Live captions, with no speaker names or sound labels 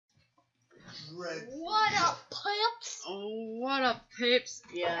What up, peeps? What up, peeps?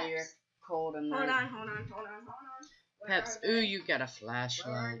 Yeah, you're cold in there. Hold on. Peps, ooh, you got a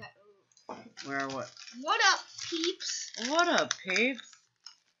flashlight. Where what? What up, peeps? What up, peeps?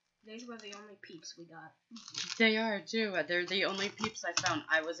 These were the only peeps we got. They are, too. They're the only peeps I found.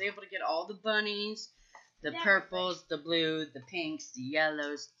 I was able to get all the bunnies, the purples, the blue, the pinks, the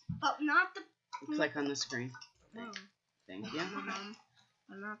yellows. But not the... Click on the screen. No. Thank you.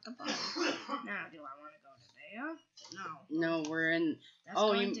 But not the bunny. Now, do I want to go to there? No. No, we're in... That's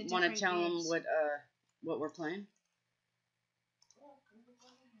oh, going you to want to different tell games. them what we're playing?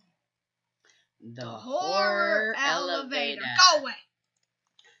 The horror elevator. Go away.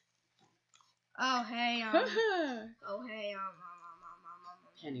 Oh hey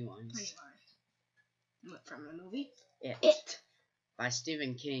Pennywise. What, from the movie? It. By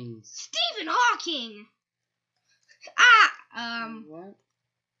Stephen King. Stephen Hawking. What?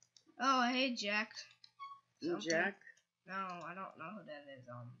 Oh hey Jack. Jack? No, I don't know who that is.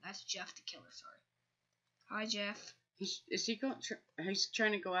 That's Jeff the Killer. Sorry. Hi Jeff. He's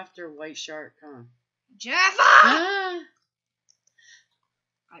trying to go after a white shark, huh? Jeff! I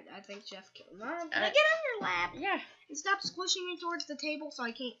think Jeff killed him. Can I get on your lap? Yeah. And stop squishing me towards the table so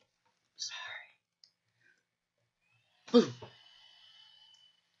I can't. Sorry. Boom.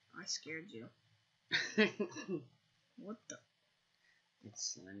 I scared you. What the?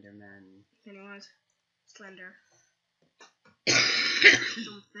 It's Slenderman. Anyways, Slender.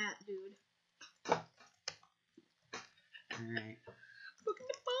 Some fat dude. Alright. Look at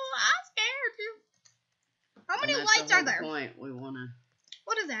the ball. I scared you. How many that's lights the whole are there? Point. We wanna.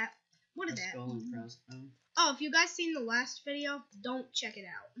 What is that? What is that? Skull and crossbones. Oh, if you guys seen the last video, don't check it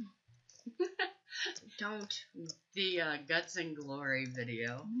out. Don't. The Guts and Glory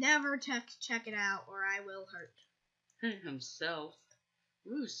video. Never check it out, or I will hurt Himself.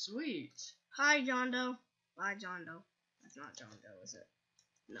 Ooh, sweet. Hi, John Doe. Bye, John Doe. That's not John Doe, is it?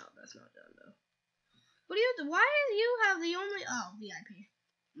 No, that's not John Doe. What do you do? Why do you have the only... Oh, VIP.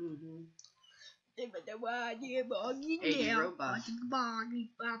 Mm-hmm. Hey, robot.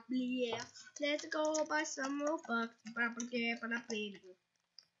 Let's go buy some Robux.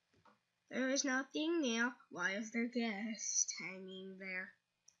 There is nothing there. Why is there guest hanging there?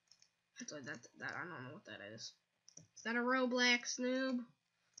 Actually, that I don't know what that is. Is that a Roblox noob?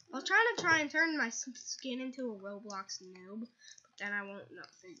 I was trying to turn my skin into a Roblox noob, but then I won't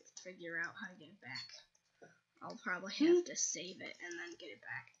figure out how to get it back. I'll probably have to save it and then get it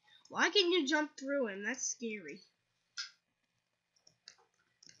back. Why can you jump through him? That's scary.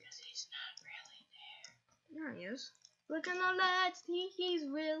 Because he's not really there. There he is. Look on the lights, he's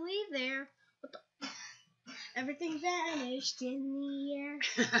really there. What the? Everything vanished in the air.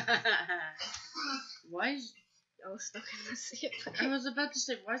 Why is... I was stuck in the ceiling. I was about to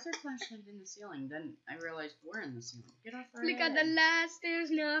say, why is there flashlight in the ceiling? Then I realized we're in the ceiling. Get off our Look head. at the lights,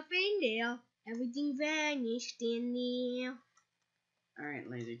 there's nothing there. Everything vanished in the air. Alright,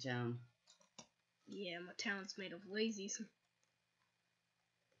 Lazy Town. Yeah, my town's made of lazies.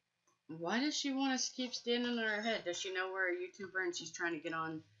 Why does she want to keep standing on her head? Does she know we're a YouTuber and she's trying to get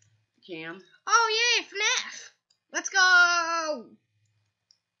on cam? Oh, yay, FNAF! Let's go!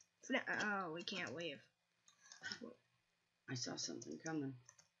 Oh, we can't wave. I saw something coming.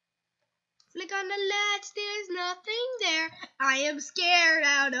 Flick on the lights, there's nothing there. I am scared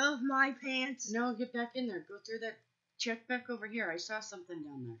out of my pants. No, get back in there. Go through that. Check back over here. I saw something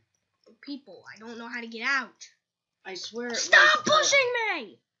down there. People, I don't know how to get out. I swear it Stop was pushing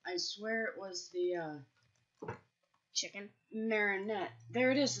me! I swear it was the, Chicken. Marinette.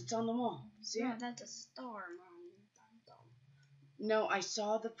 There it is. It's on the wall. See Yeah, it? that's a star, Mom. No, I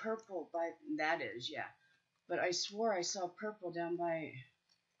saw the purple by... That is, yeah. But I swore I saw purple down by...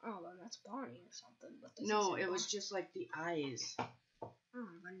 Oh, then that's Bonnie or something. But this No, isn't it was Bonnie. just like the eyes. Oh,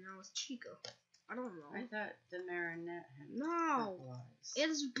 then that was Chico. I don't know. I thought the Marinette had No, purple eyes.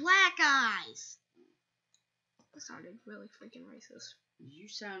 it's black eyes. That sounded really freaking racist. You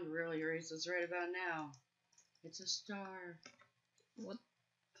sound really racist right about now. It's a star. What?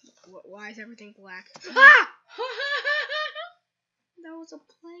 Why is everything black? Ah! That was a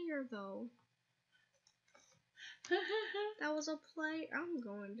player, though. That was a play. I'm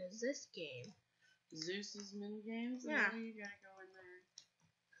going to this game. Zeus's mini games? Yeah. Now you gotta go in there.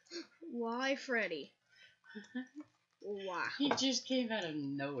 Why, Freddy? Why? He just came out of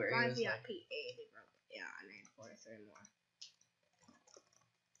nowhere. Why He was VIP? like, Yeah, I need 43 more.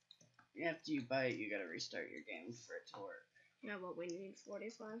 after you buy it, you gotta restart your game for it to work. Yeah, but we need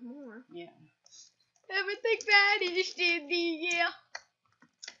 45 more. Yeah. Everything vanished in the air.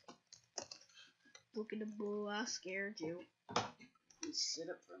 Look at the bull, I scared you. Sit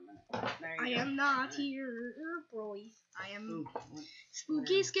up for a minute. There you I go. am not Right. here, boy. I am Ooh,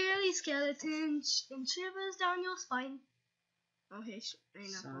 spooky, scary skeleton and shivers down your spine. Oh, hey,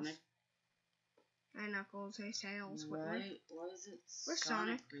 Knuckles. Sonic. Hey, Knuckles. Hey, Tails. Why is it Where's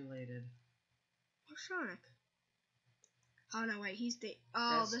Sonic related? Where's Sonic? Oh no, wait. He's the.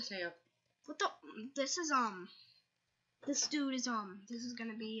 That's This. Tail. What the? This is This dude is This is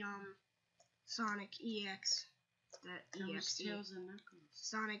gonna be Sonic EX. That EXE. Tails and Knuckles.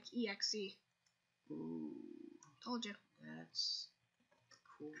 Sonic EXE. Ooh, Told you. that's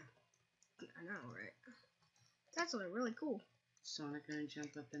cool. I know, right? That's really cool. Sonic gonna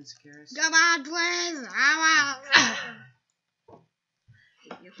jump up and scare us. Come on, please.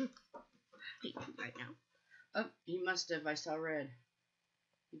 Hate you. Hate you right now. Oh, he must have. I saw red.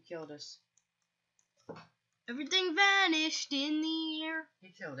 He killed us. Everything vanished in the air. He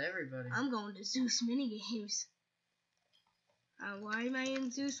killed everybody. I'm going to Zeus minigames. Why am I in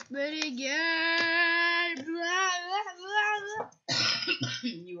Zeus minigames?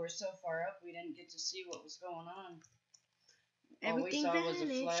 You were so far up, we didn't get to see what was going on. Everything All we saw was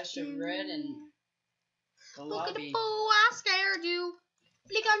a flash of red and the Look at the lobby. fool, I scared you.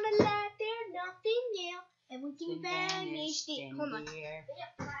 Click on the light, there's nothing there. Everything vanished in. Hold on. They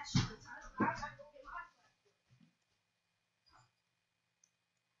have flashlights. I'm not gonna get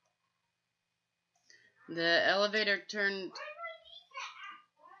my The elevator turned.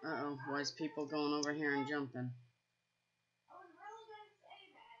 Uh-oh, why is people going over here and jumping?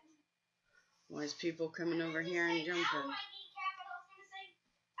 Why is people coming over here and jumping? Ow,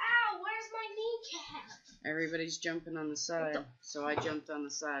 where's my kneecap? Everybody's jumping on the side, so I jumped on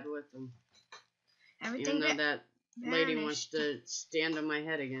the side with them. Everything Even though that lady wants to stand on my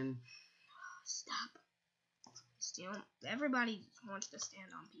head again. Stop. Everybody wants to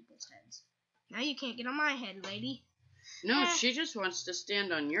stand on people's heads. Now you can't get on my head, lady. No, she just wants to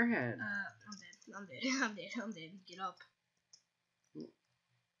stand on your head. I'm dead. Get up.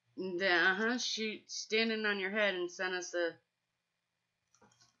 She standing on your head and sent us a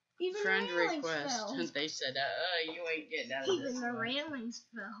friend request. They said, you ain't getting out of this. Even the railings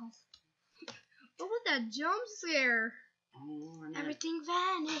fell. What was that jump scare? Oh, Everything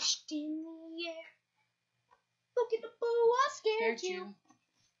vanished in the air. Look at the boo, I scared you.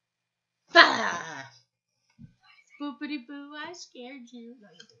 Bah! Boopity boo, I scared you. No,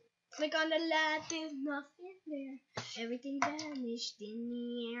 you didn't. Click on the light, there's nothing there. Everything vanished in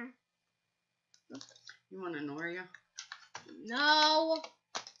the air. You want an Oreo? No.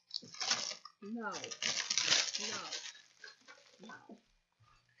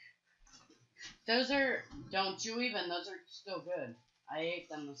 Those are, don't you even, those are still good. I ate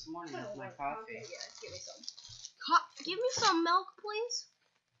them this morning with my coffee. Okay, yeah, give me some. Give me some milk, please.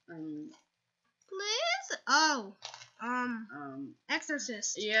 Please? Oh.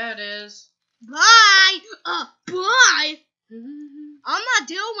 Exorcist. Yeah, it is. Bye! Bye! I'm not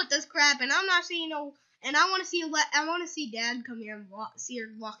dealing with this crap, and I'm not seeing and I want to see Dad come here and see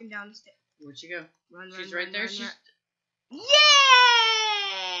her walking down the stairs. Where'd she go? She's right there. She's. Yay!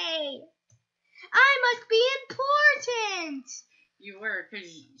 I must be important. You were, because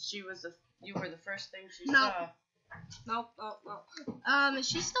you were the first thing she saw. No. Is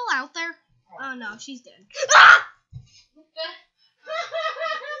she still out there? Oh no, she's dead. Ah! I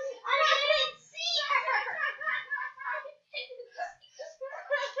didn't see her.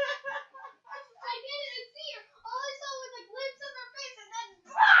 I didn't see her. All I saw was a glimpse of her face, and then.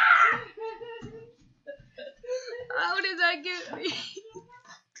 How did that get me?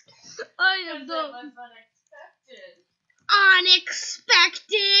 I am the unexpected.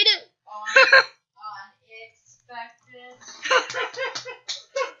 Unexpected. Unexpected.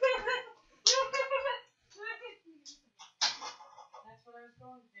 That's what I was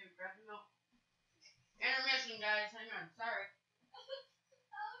going to do. Grab the milk. Intermission, guys. Hang on. Sorry.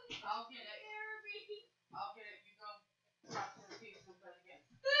 I'll get it. I'll get it. You go talk to the people again.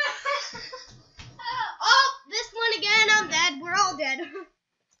 Oh, this one again. I'm dead. We're all dead.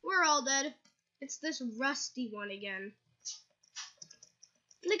 We're all dead. It's this rusty one again.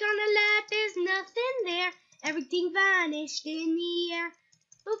 Click on the light, there's nothing there. Everything vanished in the air.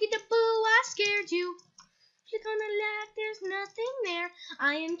 Look at the boo, I scared you. Click on the light, there's nothing there.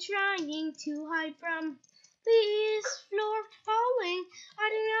 I am trying to hide from this floor falling. I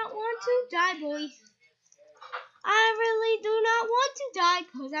do not want to die, boy. I really do not want to die,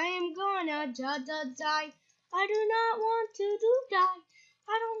 'cause I am gonna die. I do not want to die.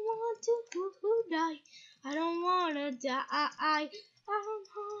 I don't want to die. I don't wanna die. I don't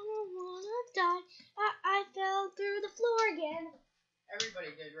wanna die. I fell through the floor again.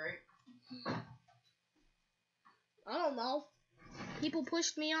 Everybody did, right? I don't know. people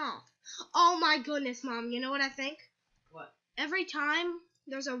pushed me off. Oh my goodness, Mom. You know what I think? What? Every time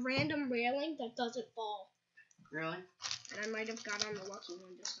there's a random railing that doesn't fall. Really? And I might have got on the lucky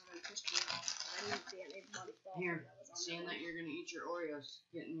one just someone pushed me off. I didn't see anybody fall. Here, seeing that you're going to eat your Oreos,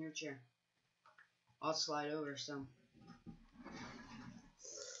 get in your chair. I'll slide over some.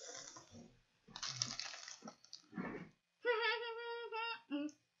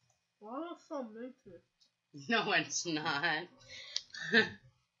 Well, that's so mental. No, it's not.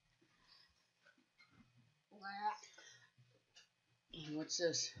 What's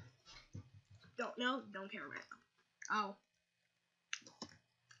this? Don't know. Don't care right now. Oh.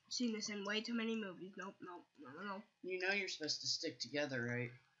 Seen this in way too many movies. Nope. No. You know you're supposed to stick together,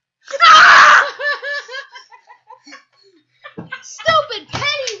 right? Stupid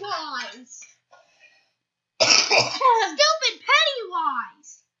Pennywise! Stupid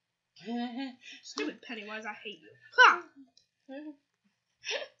Pennywise! Stupid Pennywise, I hate you. Ha!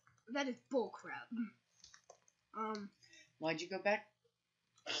 That is bullcrap. Why'd you go back?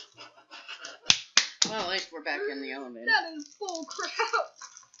 Well, at least we're back in the elevator. That is bullcrap.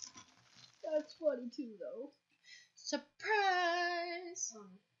 That's funny too, though. Surprise!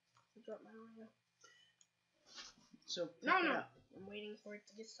 I dropped my Oreo. So No. Up. I'm waiting for it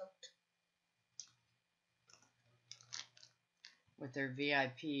to get soaked. With their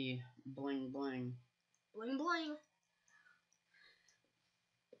VIP bling bling. Bling bling.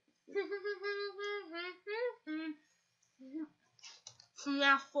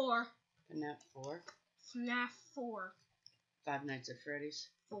 FNAF 4. FNAF 4? FNAF 4. Five Nights at Freddy's?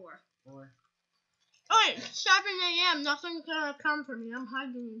 4. 4. Oh, it's 7 a.m. Nothing's gonna come for me. I'm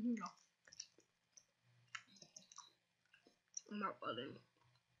hiding in here. I'm not buzzing.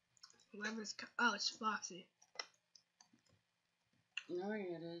 Whoever's oh, it's Foxy. No,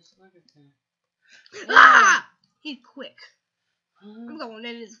 it is. Look at that. Ah! He's quick. Huh? I'm going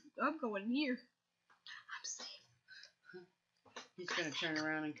here. I'm safe. He's gonna turn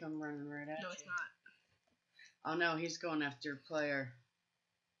around and come running right at you. No, it's not. Oh no, he's going after player.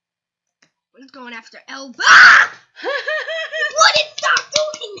 He's going after Elba. Ah! Wouldn't stop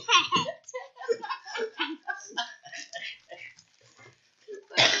doing that.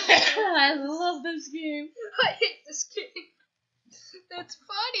 I love this game. I hate this game. That's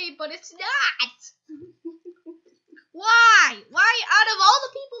funny, but it's not. Why? Why out of all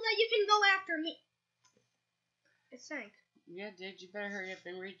the people that you can go after me? It sank. Yeah, dude, you better hurry up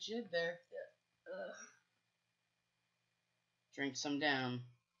and reach it there. Drink some down.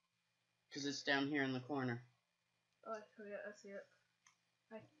 Because it's down here in the corner. Oh, I see it.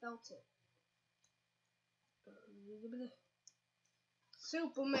 I felt it.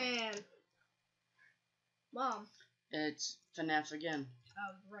 Superman. Mom. It's FNAF again.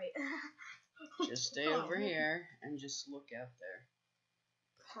 Oh, right. Just stay over here and just look out there.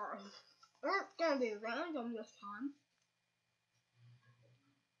 It's gonna be random this time.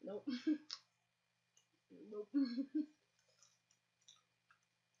 Nope. Nope.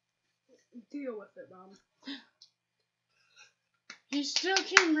 Deal with it, Mom. He still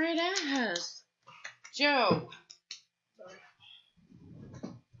came right at us. Joe. Sorry.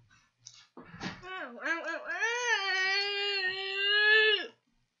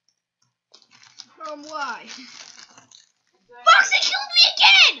 Why? Foxy killed me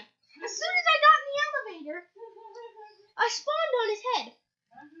again! As soon as I got in the elevator, I spawned on his head.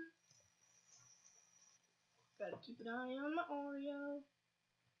 Gotta keep an eye on my Oreo.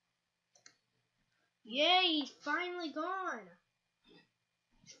 Yay, he's finally gone.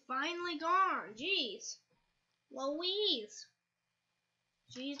 He's finally gone. Jeez. Louise.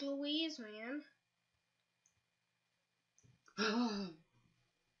 Jeez Louise, man.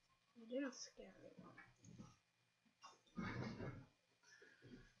 You didn't scare me.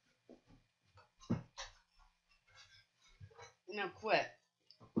 No, quit.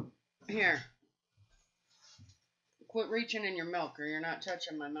 Here. Quit reaching in your milk or you're not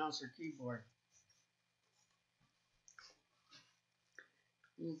touching my mouse or keyboard.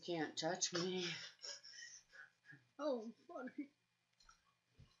 You can't touch me. Oh, funny.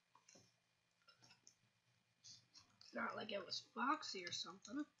 It's not like it was Foxy or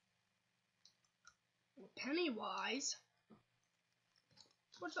something. Or Pennywise.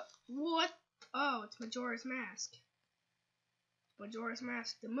 What's up? What? Oh, it's Majora's Mask. Majora's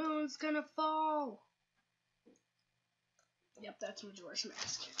Mask. The moon's gonna fall. Yep, that's Majora's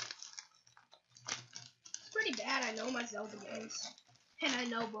Mask. It's pretty bad. I know my Zelda games. And I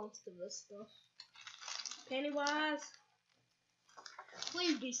know most of this stuff. Pennywise.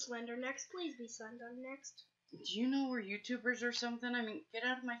 Please be Slender next. Please be Slender next. Do you know we're YouTubers or something? I mean, get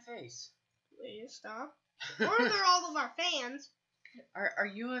out of my face. Please stop. Or they're all of our fans. Are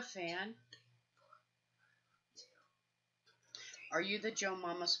you a fan? Are you the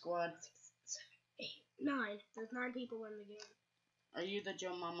JoeMomma squad? 8, 9. There's 9 people in the game. Are you the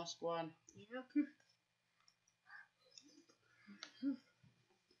JoeMomma squad? Yep.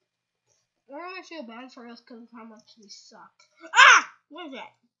 I really feel bad for us because of how much we suck. Ah! What is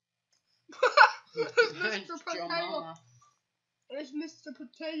that? It's Mr. Potato. JoeMomma. It's Mr.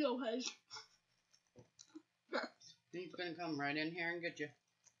 Potato Head. He's gonna come right in here and get you.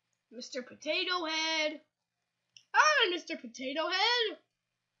 Mr. Potato Head. Hi, Mr. Potato Head.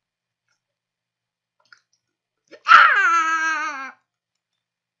 Ah!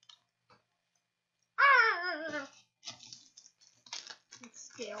 Ah! It's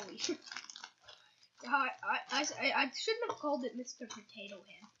scary. I shouldn't have called it Mr. Potato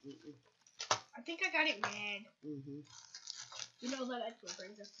Head. I think I got it mad. You know that actually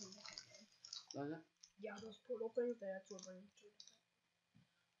brings us to the head. Does it? Yeah, those portal things, that's what brings us to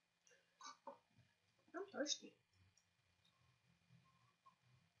the I'm thirsty.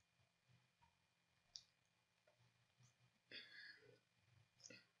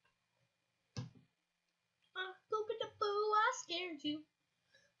 Look at the boo, I scared you.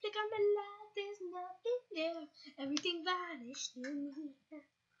 Click on the light, there's nothing there. Everything vanished in here.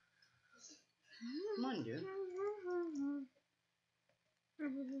 Come on, dude.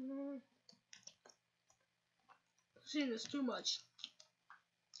 Seeing this too much.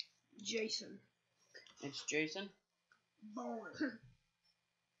 Jason. It's Jason? Bourne.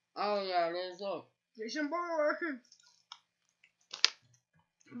 Oh, yeah, it is. Look. Jason Bourne.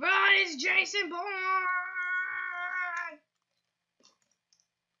 Run, it's Jason Bourne.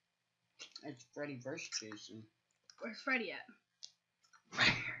 It's Freddy vs. Jason. Where's Freddy at?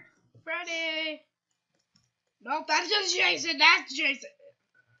 Freddy! Nope, that's just Jason. That's Jason.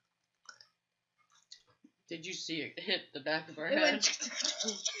 Did you see it hit the back of our It head? went that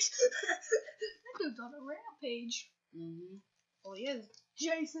dude's on a rampage. Oh, he is.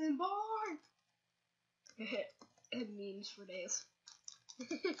 Jason Bourne! It memes for days.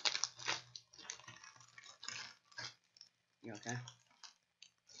 You okay?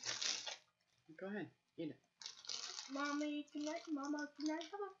 Go ahead, eat it. Mommy, can I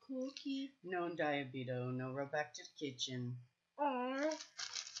have a cookie? No diabeto, no, roll back to the kitchen. Aww.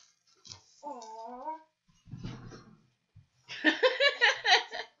 Aww. Well,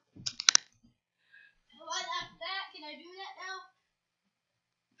 after that, can I do that now?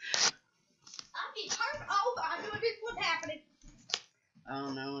 I need turn over. I knew this was happening. Oh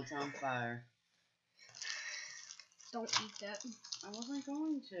no, it's on fire. Don't eat that. I wasn't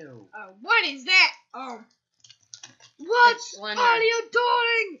going to. What is that? What are you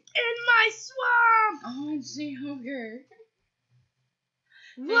doing in my swamp? Oh, it's the ogre.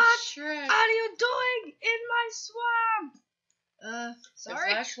 What It's Shrek. are you doing in my swamp? Sorry?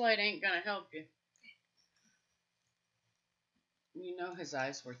 The flashlight ain't gonna help you. You know his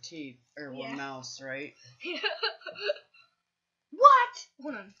eyes were teeth, or were mouths, right? What?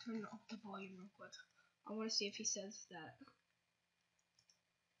 Hold on, turn off the volume real quick. I want to see if he says that.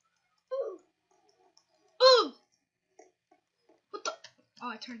 Ooh! Ooh! What the? Oh,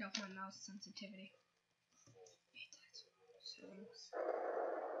 I turned off my mouse sensitivity.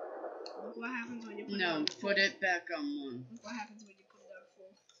 Look what happens when you put it on full. Put it back on 1. Look what happens when you put it on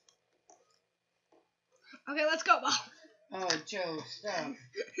full. Okay, let's go, Mom. Oh, Joe, stop.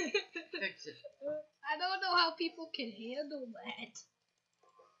 Fix it. I don't know how people can handle that.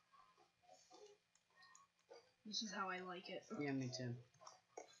 This is how I like it. Yeah, me too.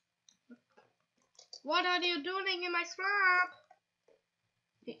 What are you doing in my swamp?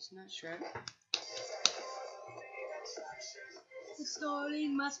 It's not Shrek. The story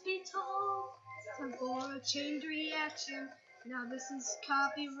must be told. Time for a chain reaction. Now this is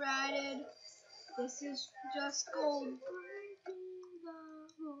copyrighted. This is just gold. Breaking the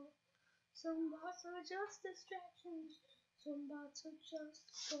rule. Some bots are just distractions. Some bots are just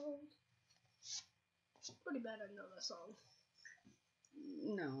gold. Pretty bad I know that song.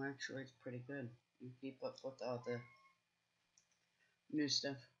 No, actually, it's pretty good. You keep up with all the new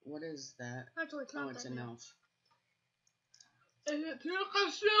stuff. What is that? Actually, it's not it's that an new. elf. Is it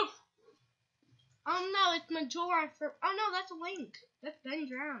Pikachu? Oh no, it's Majora for. Oh no, that's Link. That's Ben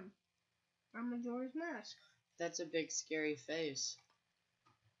Drown. From Majora's Mask. That's a big scary face.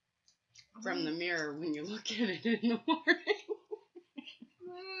 From the mirror when you look at it in the morning.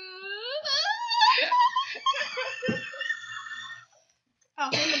 Oh,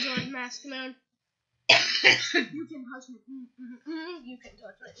 hey Majora's Mask, man. You can touch me. You can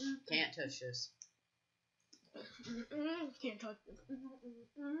touch me. Can't touch this. Can't touch this.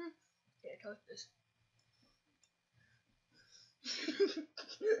 Can't touch this.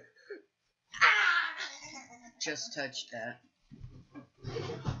 Just touched that.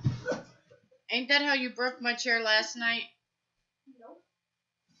 Ain't that how you broke my chair last night? Nope.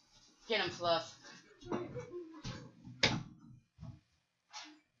 Get him, Fluff.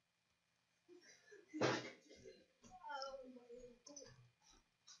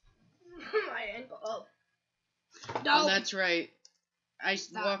 My ankle. Oh. Oh, No. that's right. I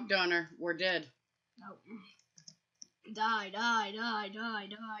walked on her. We're dead. No. Die, die, die, die, die,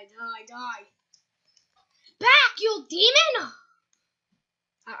 die, die. Back, you demon!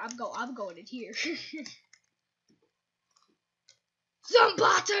 I'm going in here.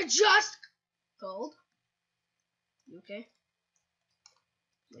 Somebody just gold. You okay?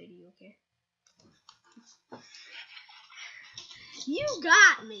 Lady, you okay? You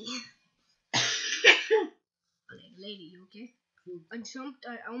got me. Lady, you okay?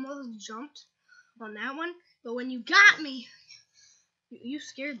 I almost jumped on that one, but when you got me, you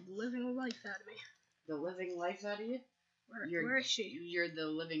scared the living life out of me. The living life out of you? Where is she? You're the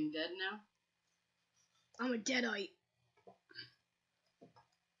living dead now? I'm a deadite.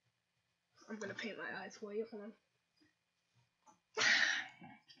 I'm gonna paint my eyes for you. Hold on.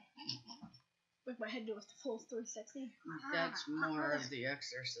 With my head to a full 360. That's more of the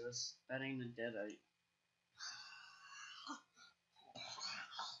Exorcist. That ain't a deadite.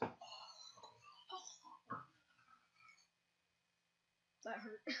 That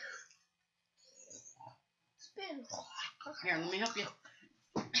hurt. Spin. Here, let me help you.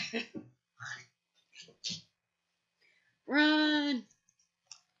 Run!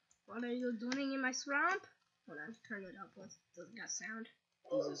 What are you doing in my swamp? Hold on, turn it up. Does it got sound?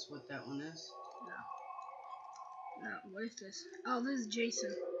 Is this what that one is? No. No, what is this? Oh, this is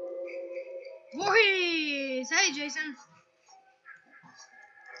Jason. Voorhees! Hey, Jason.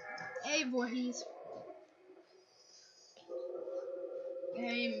 Hey, Voorhees.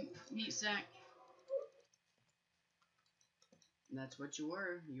 Hey, meat sack. That's what you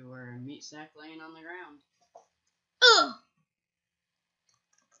were. You were a meat sack laying on the ground. Ugh!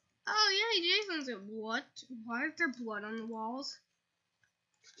 Oh, yeah, Jason's a what? Why is there blood on the walls?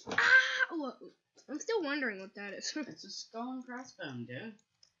 Ah! Look, I'm still wondering what that is. It's a skull and crossbone, dude.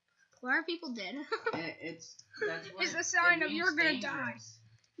 Why are people dead? It's a sign it of means you're gonna dangerous. die.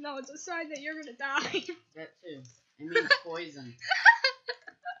 No, it's a sign that you're gonna die. That too. It means poison.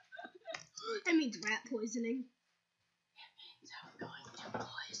 That means rat poisoning. It means I'm going to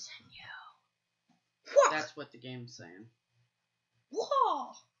poison you. Whoa! That's what the game's saying.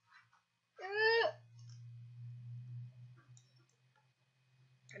 Whoa!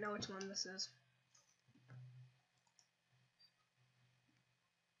 I know which one this is.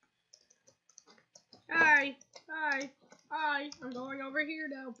 Hi, hi, hi. I'm going over here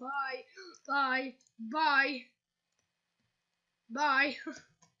now. Bye, bye, bye, bye.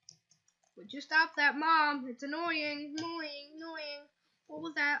 Would you stop that, Mom? It's annoying, annoying, annoying. What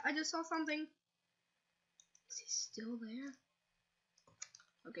was that? I just saw something. Is he still there?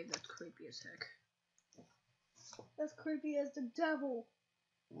 Okay, that's creepy as heck. That's creepy as the devil.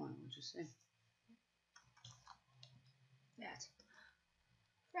 What would you say? That.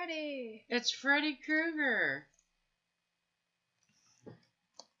 Freddy! It's Freddy Krueger.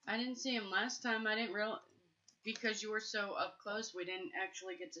 I didn't see him last time. I didn't realize. Because you were so up close, we didn't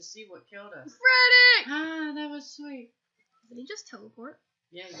actually get to see what killed us. Freddy! Ah, that was sweet. Did he just teleport?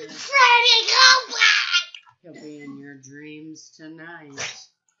 Yeah, he did. Freddy, come back! He'll be in your dreams tonight.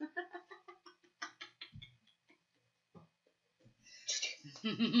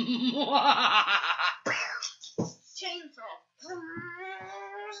 Chainsaw.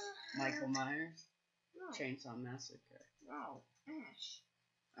 Michael Myers? No. Chainsaw Massacre. No. Ash.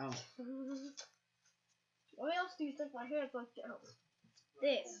 Oh. What else do you think my hair is like?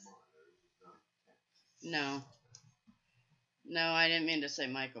 This. No. No, I didn't mean to say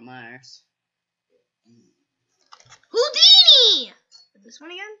Michael Myers. Houdini! This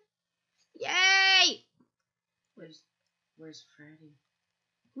one again? Yay! Where's Freddy?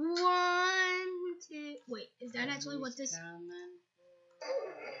 1, 2. Wait, is that actually what this? Coming.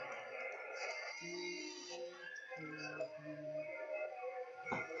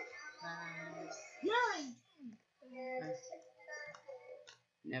 9.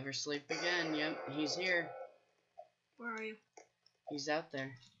 Never sleep again. Yep, he's here. Where are you? He's out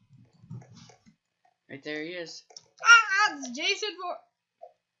there. Right there he is. Ah, it's Jason for.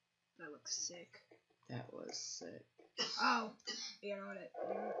 That looks sick. That was sick. Oh, you know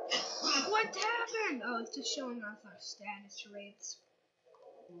what? What happened? Oh, it's just showing off our status rates.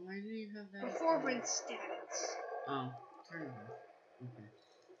 Why do you have that? Performance status. Oh, turn it on. Okay.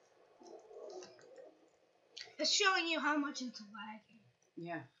 It's showing you how much it's lagging.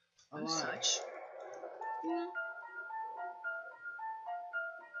 Yeah. A And lot. such. Yeah.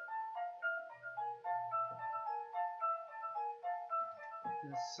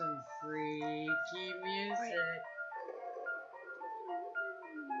 That's some freaky music.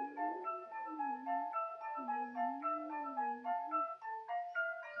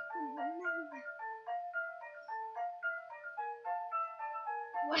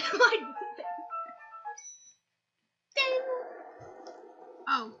 What am I doing?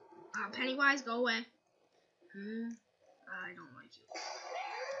 Oh, Pennywise, go away. I don't like you.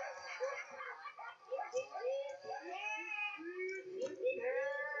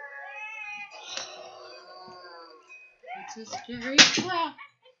 It's a scary trap.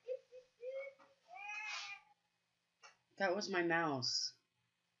 That was my mouse.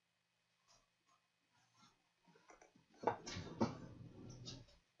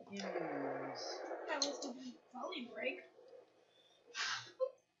 Yes. That was the volley break.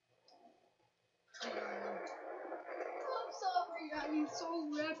 I'm sorry, I'm so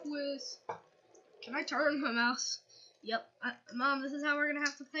reckless. Can I turn my mouse? Yep. Mom, this is how we're gonna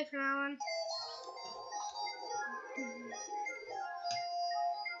have to play from now on.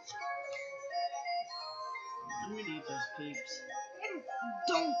 I'm gonna eat those peeps.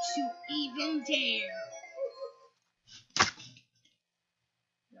 Don't you even dare.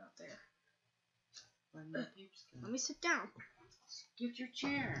 Not there. Where did my peeps go? Let me sit down. Get your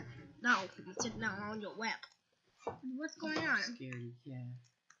chair. No, I'm sitting down on your lap. What's going on? I'm scared, yeah.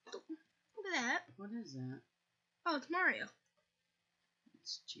 Look at that. What is that? Oh, it's Mario.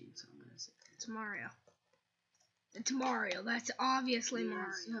 It's Chainsaw Massacre. It's Mario. It's Mario. That's obviously No, Mario.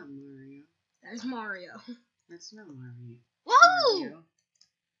 That's not Mario. That is Mario. That's not Mario. Woohoo! Mario.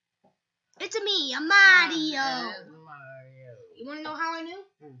 It's me, a Mario. That is Mario. You want to know how I knew?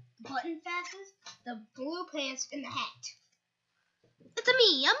 Hmm. The button fastest, the blue pants, and the hat. It's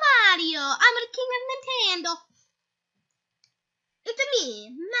me, a Mario. I'm the king of Nintendo. It's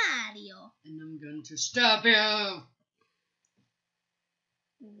me, Mario. And I'm going to stab you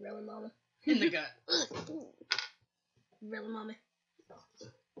Really, Momma? in the gut. Really, Mommy?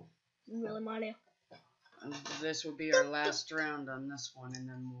 Really, Mario? And this will be our last round on this one, and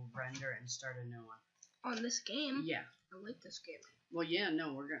then we'll render and start a new one. On this game? Yeah. I like this game. Well, yeah,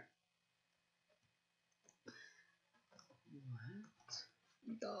 no, we're gonna.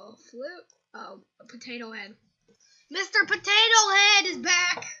 What? The flip. Oh, a potato head. Mr. Potato Head is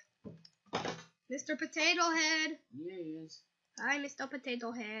back. Mr. Potato Head. Yeah, he is. Hi, Mr.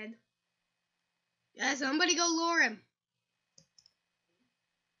 Potato Head. Yeah, somebody go lure him.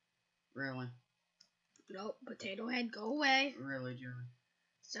 Really? Nope, Potato Head, go away. Really, Joey?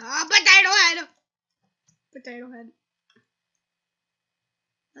 Stop, Potato Head. Potato Head.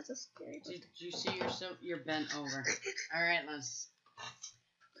 That's a scary. Did you see yourself? You're bent over. All right, let's.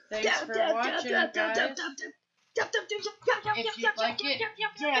 Thanks for watching, guys. If you like it,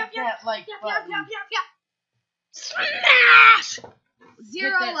 tap that like button. Smash!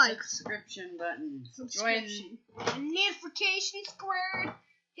 Zero Hit that likes. subscription button. Subscription. And notification squared.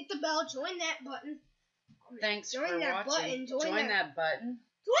 Hit the bell. Join that button. Thanks Join for that watching. button. Join that button.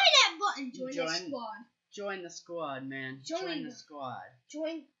 Join that button. Join that Join- squad. Join the squad, man. Join the squad.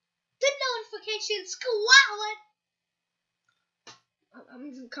 Join the notification squad.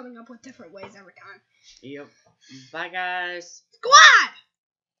 I'm coming up with different ways every time. Yep. Bye, guys. Squad!